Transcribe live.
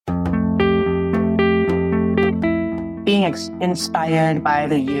being inspired by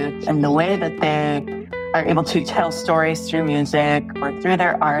the youth and the way that they are able to tell stories through music or through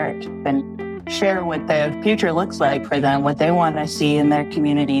their art and share what the future looks like for them, what they want to see in their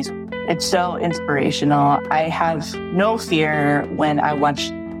communities. It's so inspirational. I have no fear when I watch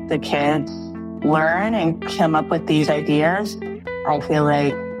the kids learn and come up with these ideas. I feel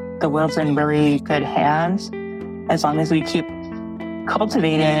like the world's in really good hands as long as we keep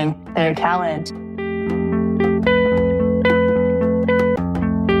cultivating their talent.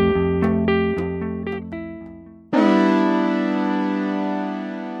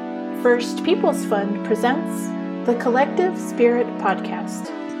 First Peoples Fund presents the Collective Spirit Podcast.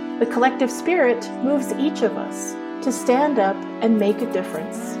 The collective spirit moves each of us to stand up and make a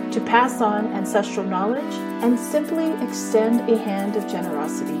difference, to pass on ancestral knowledge, and simply extend a hand of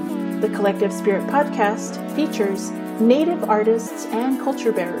generosity. The Collective Spirit Podcast features Native artists and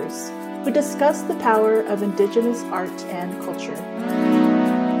culture bearers who discuss the power of Indigenous art and culture.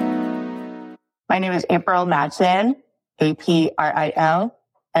 My name is April Matson, APRIL-METSON.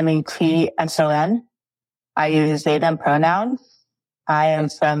 I use they, them pronouns. I am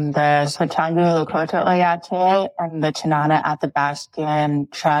from the Sicangu, Lakota, Oyate, and the Tanana Athabascan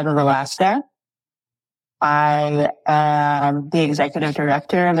tribe of Alaska. I am the executive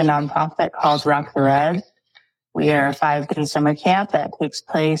director of a nonprofit called Rock the Red. We are a 5-day summer camp that takes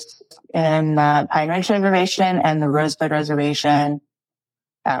place in the Pine Ridge Reservation and the Rosebud Reservation.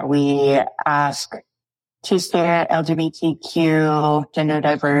 We ask Two-Spirit, LGBTQ, gender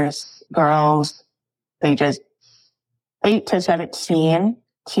diverse girls, ages 8 to 17,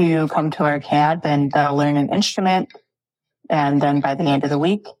 to come to our camp, and they'll learn an instrument. And then by the end of the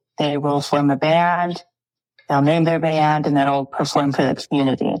week, they will form a band. They'll name their band, and then they'll perform for the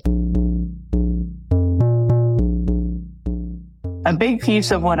community. A big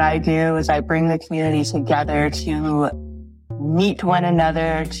piece of what I do is I bring the community together to meet one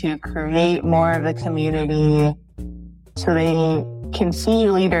another, to create more of the community so they can see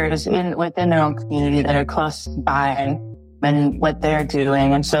leaders within their own community that are close by and what they're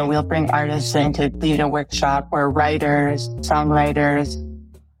doing. And so we'll bring artists in to lead a workshop, or writers, songwriters,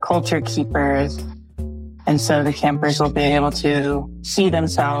 culture keepers. And so the campers will be able to see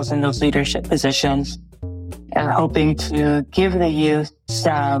themselves in those leadership positions, and hoping to give the youth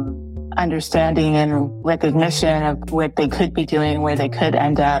some understanding and recognition of what they could be doing, where they could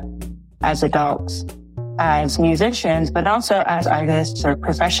end up as adults, as musicians, but also as artists or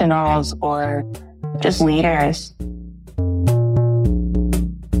professionals or just leaders.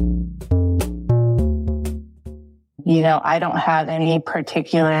 You know, I don't have any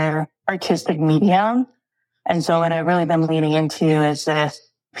particular artistic medium. And so what I've really been leaning into is this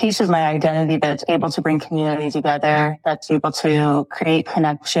piece of my identity that's able to bring community together, that's able to create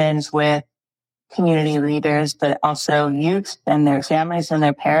connections with community leaders, but also youth and their families and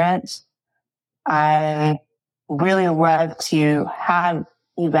their parents. I really love to have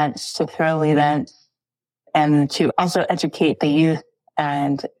events, to throw events, and to also educate the youth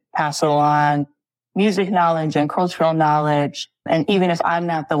and pass along music knowledge and cultural knowledge. And even if I'm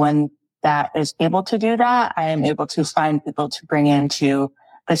not the one that is able to do that, I am able to find people to bring in to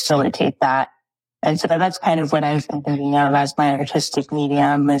facilitate that. And so that's kind of what I've been thinking of as my artistic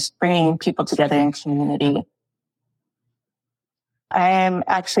medium, is bringing people together in community. I am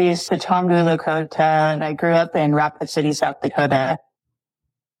actually a Sicangu, Lakota, and I grew up in Rapid City, South Dakota.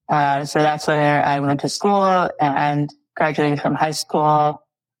 So that's where I went to school and graduated from high school.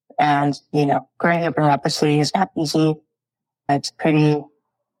 And, you know, growing up in Rapid City is not easy. It's pretty,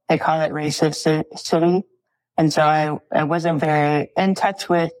 they call it racist city. And so I wasn't very in touch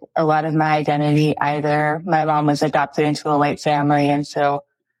with a lot of my identity either. My mom was adopted into a white family. And so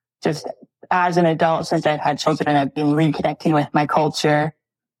just as an adult, since I've had children, I've been reconnecting with my culture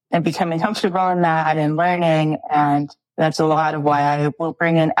and becoming comfortable in that and learning. And that's a lot of why I will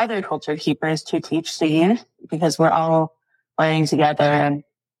bring in other culture keepers to teach the youth, because we're all learning together. And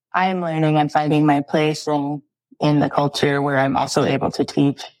I'm learning and finding my place in the culture where I'm also able to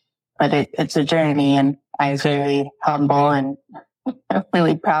teach. But it's a journey, and I'm very humble and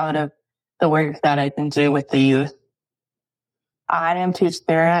really proud of the work that I can do with the youth. I am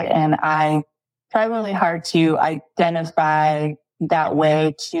Two-Spirit, and I try really hard to identify that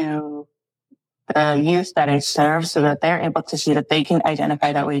way to the youth that I serve, so that they're able to see that they can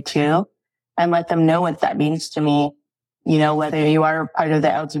identify that way too, and let them know what that means to me. You know, whether you are part of the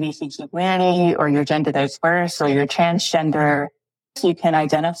LGBTQ community, or you're gender diverse, or you're transgender, you can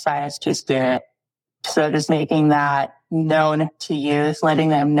identify as Two-Spirit. So just making that known to youth, letting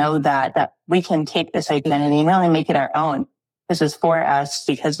them know that we can take this identity and really make it our own. This is for us,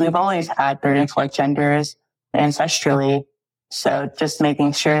 because we've always had third and fourth genders. ancestrally. So just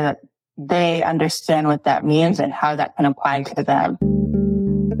making sure that they understand what that means and how that can apply to them.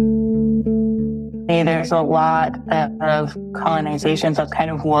 There's a lot of colonizations that's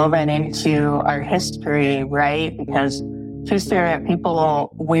kind of woven into our history, right? Because Two-Spirit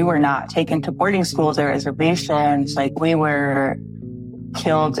people, we were not taken to boarding schools or reservations. Like, we were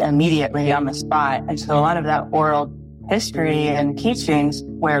killed immediately on the spot. And so a lot of that oral history and teachings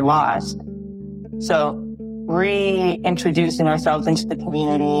were lost. So reintroducing ourselves into the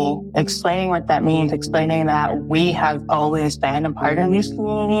community, explaining what that means, explaining that we have always been a part of these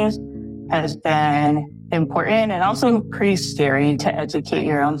communities has been important, and also pretty scary to educate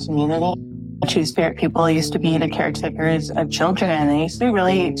your own community. Two-Spirit people used to be the caretakers of children, and they used to be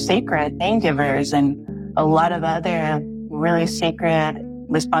really sacred name givers and a lot of other really sacred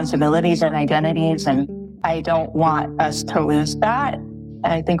responsibilities and identities. And I don't want us to lose that. And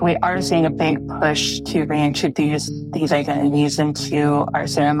I think we are seeing a big push to reintroduce these identities into our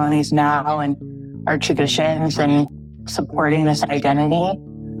ceremonies now and our traditions and supporting this identity.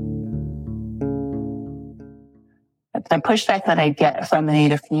 The pushback that I get from the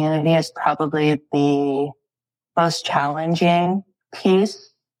Native community is probably the most challenging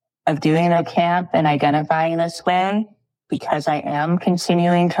piece of doing a camp and identifying this way, because I am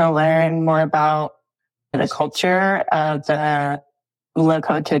continuing to learn more about the culture of the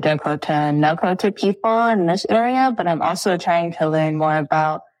Lakota, Dakota, and Nakota people in this area, but I'm also trying to learn more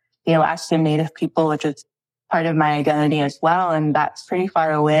about the Alaskan Native people, which is part of my identity as well, and that's pretty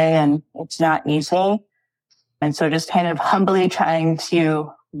far away and it's not easy. And so just kind of humbly trying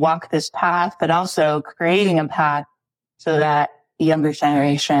to walk this path, but also creating a path so that the younger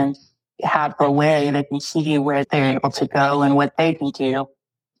generations have a way they can see where they're able to go and what they can do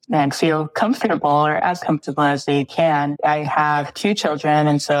and feel comfortable, or as comfortable as they can. I have 2 children,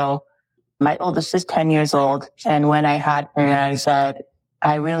 and so my oldest is 10 years old. And when I had her, I said,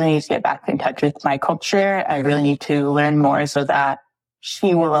 I really need to get back in touch with my culture. I really need to learn more so that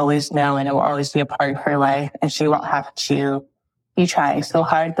she will always know and it will always be a part of her life, and she won't have to be trying so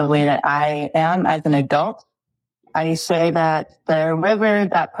hard the way that I am as an adult. I say that the river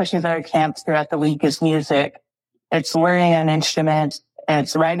that pushes our camps throughout the week is music. It's learning an instrument,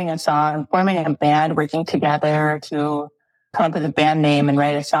 it's writing a song, forming a band, working together to come up with a band name and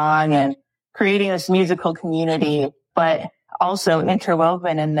write a song, and creating this musical community, but also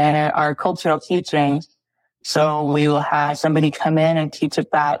interwoven in there are cultural teachings. So we will have somebody come in and teach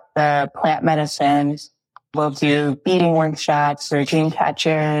about the plant medicines. We'll do beading workshops or dream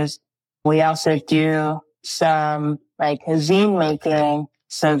catchers. We also do some like zine making.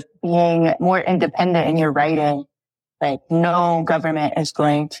 So being more independent in your writing. Like, no government is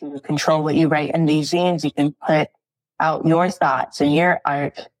going to control what you write in these zines. You can put out your thoughts and your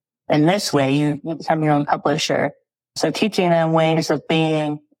art. In this way, you become your own publisher. So teaching them ways of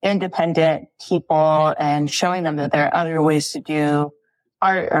being independent people and showing them that there are other ways to do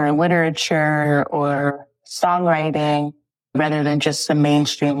art or literature or songwriting rather than just the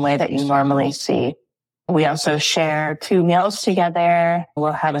mainstream way that you normally see. We also share 2 meals together.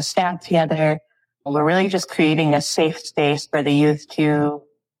 We'll have a snack together. We're really just creating a safe space for the youth to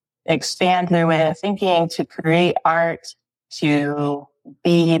expand their way of thinking, to create art, to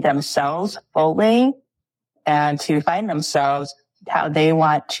be themselves fully, and to find themselves how they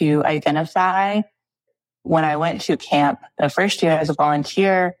want to identify. When I went to camp the first year as a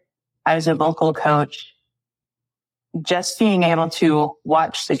volunteer, I was a vocal coach. Just being able to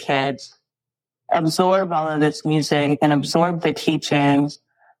watch the kids absorb all of this music and absorb the teachings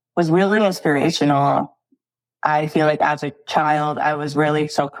was really inspirational. I feel like as a child, I was really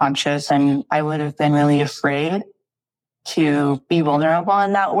self-conscious and I would have been really afraid to be vulnerable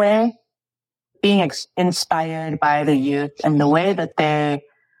in that way. Being inspired by the youth and the way that they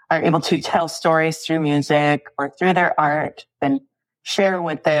are able to tell stories through music or through their art and share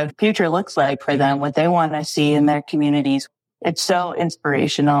what the future looks like for them, what they want to see in their communities. It's so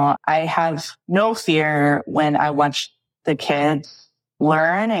inspirational. I have no fear when I watch the kids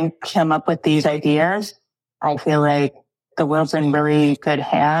learn and come up with these ideas. I feel like the world's in really good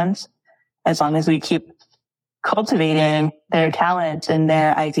hands as long as we keep cultivating their talent and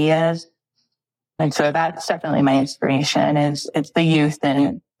their ideas. And so that's definitely my inspiration is it's the youth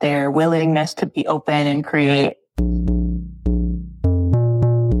and their willingness to be open and create.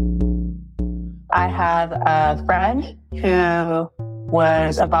 I have a friend who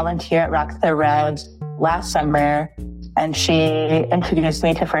was a volunteer at Rock the Reds last summer, and she introduced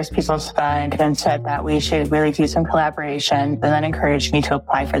me to First Peoples Fund and said that we should really do some collaboration, and then encouraged me to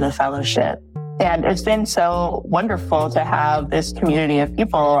apply for the fellowship. And it's been so wonderful to have this community of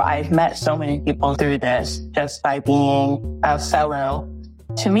people. I've met so many people through this just by being a fellow.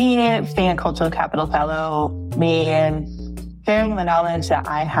 To me, being a cultural capital fellow means sharing the knowledge that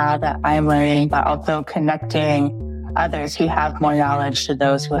I have, that I'm learning, but also connecting others who have more knowledge to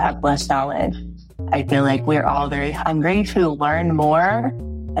those who have less knowledge. I feel like we're all very hungry to learn more.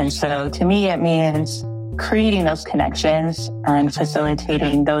 And so to me, it means creating those connections and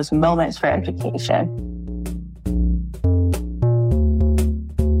facilitating those moments for education.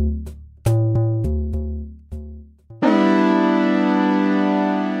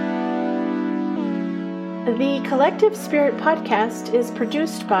 The Collective Spirit podcast is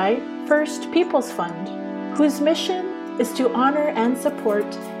produced by First Peoples Fund, whose mission is to honor and support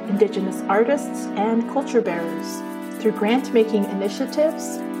Indigenous artists and culture bearers through grant-making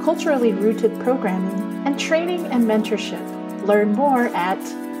initiatives, culturally rooted programming, and training and mentorship. Learn more at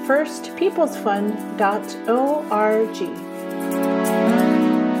firstpeoplesfund.org.